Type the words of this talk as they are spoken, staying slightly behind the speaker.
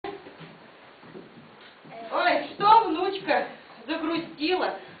птичка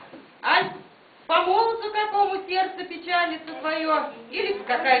загрустила, а по молоду какому сердце печалится твое, или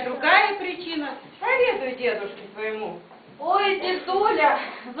какая другая причина, поведай дедушке своему. Ой, дедуля,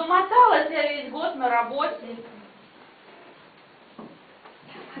 замоталась я весь год на работе.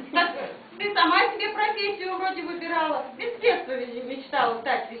 Так ты сама себе профессию вроде выбирала, без детства мечтала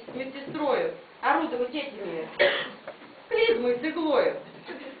стать медсестрою, орудовать этими клизмой с иглою.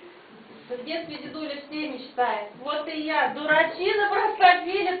 В детстве дедуля все мечтает. Вот и я, дурачина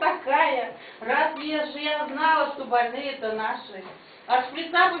простофиля такая. Разве же я знала, что больные это наши? От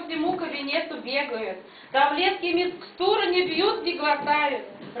шприца по всему кабинету бегают. Таблетки микстуры не пьют, не глотают.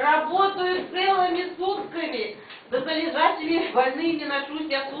 Работают целыми сутками. Да за лежачими больными ношусь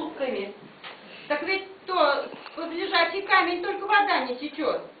я сутками. Так ведь то под лежачий камень только вода не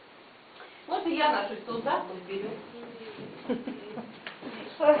течет. Вот и я ношусь туда, то вперед.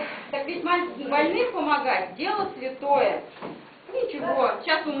 Так ведь больным помогать — дело святое. Ничего,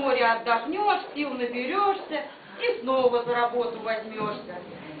 сейчас у моря отдохнешь, сил наберешься и снова за работу возьмешься.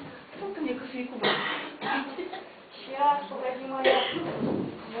 Ну-ка мне кофейку. Сейчас, погоди моя.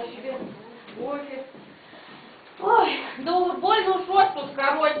 Я тебе кофе. Ой, да больно уж отпуск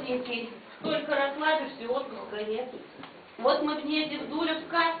коротенький. Только расслабишься, отпуска нет. Вот мы мне, дедуля, в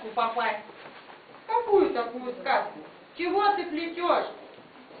сказку попасть. Какую такую сказку? Чего ты плетешь?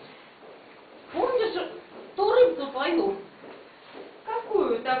 Помнишь ту рыбку твою?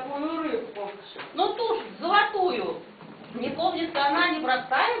 Какую такую рыбку? Ну ту ж, золотую. Не помнится, она не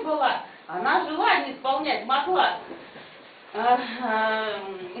простая была, она желание исполнять могла.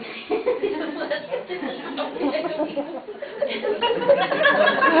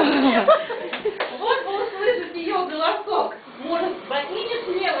 Вот бы услышать ее голосок. Может, покинешь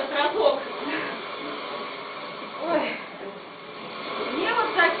мне вот разок? Ой, мне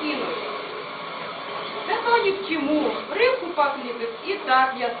вот закинуть. Да то ни к чему. Рыбку покликать и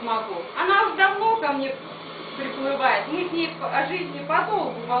так я смогу. Она уж давно ко мне приплывает. Мы с ней о жизни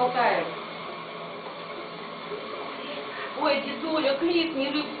подолгу болтаем. Ой, дедуля, кликни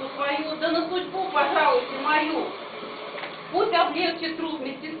рыбку свою, да на судьбу, пожалуйста, мою. Пусть облегчит труд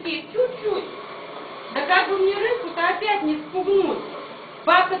медицинский чуть-чуть. Да как бы мне рыбку-то опять не спугнуть?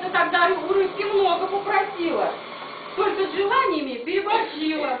 Бабка-то тогда у рыбки много попросила. Только с желаниями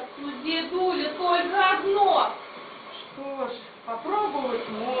переборщила. Ну, дедуля, только одно. Что ж, попробовать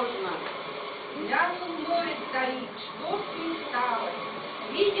можно. Ляжем море старик, что ж ты усталась?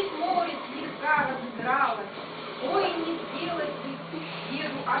 Видит море, слегка разыгралась. Ой, не сделать ли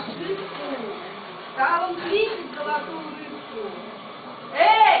еду ошибку? Стал он кликать золотую рыбку.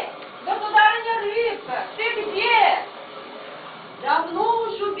 Эй, государыня рыбка, ты где? Давно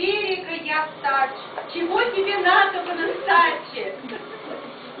уж у берега я встать. Чего тебе надо, подостаче?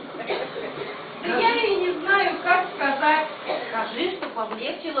 Да я и не знаю, как сказать. Скажи, что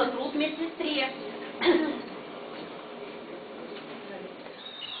облегчила труд медсестре.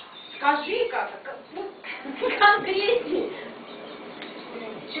 Скажи, как Конкретней.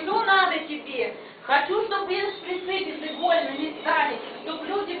 Чего надо тебе? Хочу, чтобы шприцы безигольными стали, чтобы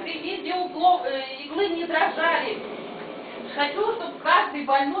люди при виде иглы не дрожали. Хочу, чтобы каждый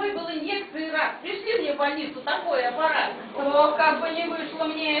больной был инъекцией рак. Пришли мне в больницу такой аппарат. О, как бы не вышло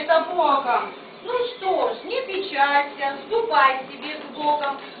мне это боком. Ну что ж, не печалься, ступай себе с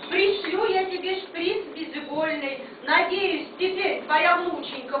Богом. Пришлю я тебе шприц безигольный. Надеюсь, теперь твоя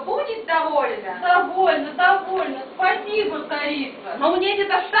внученька будет довольна? Довольно, довольно. Спасибо, царица. Но мне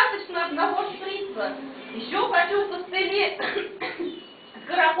недостаточно одного шприца. Еще хочу костыли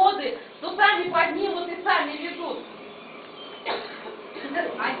скороходы, что сами поднимут и сами ведут.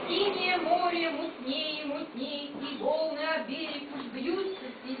 А синее море мутнее, мутней, и волны о берег уж бьются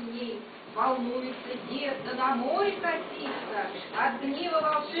сильней. Волнуется дед, да на море катится, от гнева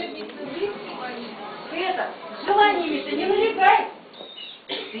волшебницы рыбки боится. Это, с желаниями-то не налегай.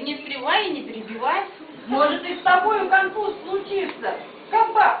 Ты не встревай и не перебивай. Может, и с тобою конфуз случится.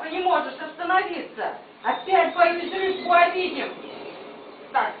 Как бабка не можешь остановиться. Опять, боюсь, рыбку обидим.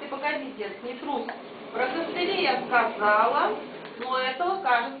 Так, ты погоди, дед, не трусь. Про костыли я сказала, но этого,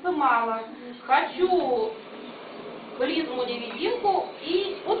 кажется, мало. Хочу клизму-невидимку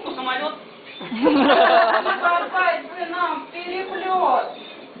и утку-самолет. Попасть бы нам в переплет.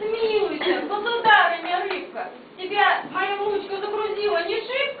 Смилуйся, государыня рыбка. Тебя моя внучка загрузила не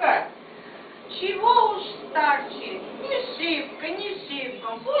шибко? Чего уж, старче, не шибко, не шибко.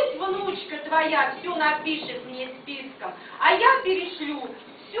 Пусть внучка твоя все напишет мне списком, а я перешлю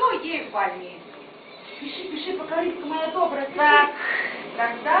все ей в больницу. Пиши, пиши, пока рыбка моя добрая. Так,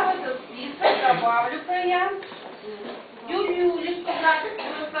 тогда в этот список добавлю-ка я тюрюли, что наши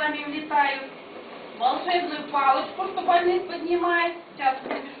сами улетают. волшебную палочку, что больных поднимает. Сейчас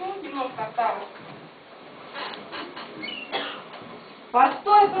напишу, немножко осталось.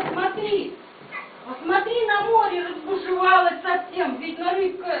 Постой, посмотри! Посмотри, на море разбушевалась совсем, видно,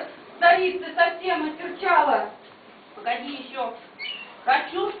 рыбка царицы совсем осерчала. Погоди еще.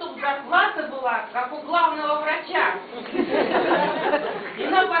 Хочу, чтобы зарплата была, как у главного врача. И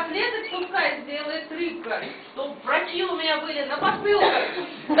напоследок пускай сделает рыбка, чтобы врачи у меня были на посылках.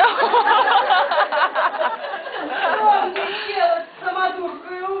 Что мне делать с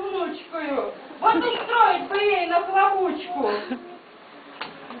самодуркою внучкою? Вот устроить бы ей нахлобучку.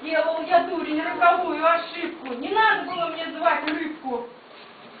 Делал я, дурень, роковую ошибку. Не надо было мне звать рыбку.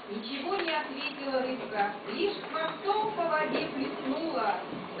 Ничего не ответила рыбка, лишь хвостом по воде плеснула,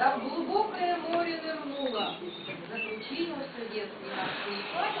 да в глубокое море нырнула. Заключился детский морской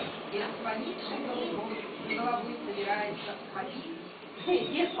пай, и распоникший головой собирается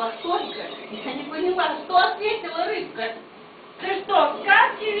побить. Дед, постой-ка, я не поняла, что ответила рыбка. Ты что, в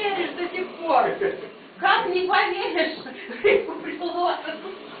сказки веришь до сих пор? Как не поверишь, рыбку приплыла.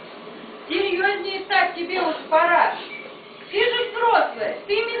 Серьезнее так тебе уж пора. Ты же взрослая,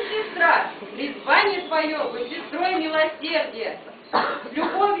 ты медсестра. Призвание твое быть сестрой милосердия. С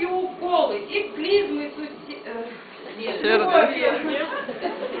любовью уколы и клизмы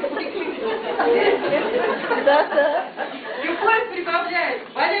Любовь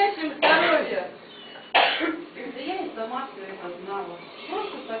прибавляет болящим здоровье. Да я и сама все это знала.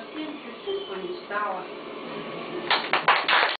 Просто совсем чуть-чуть помечтала.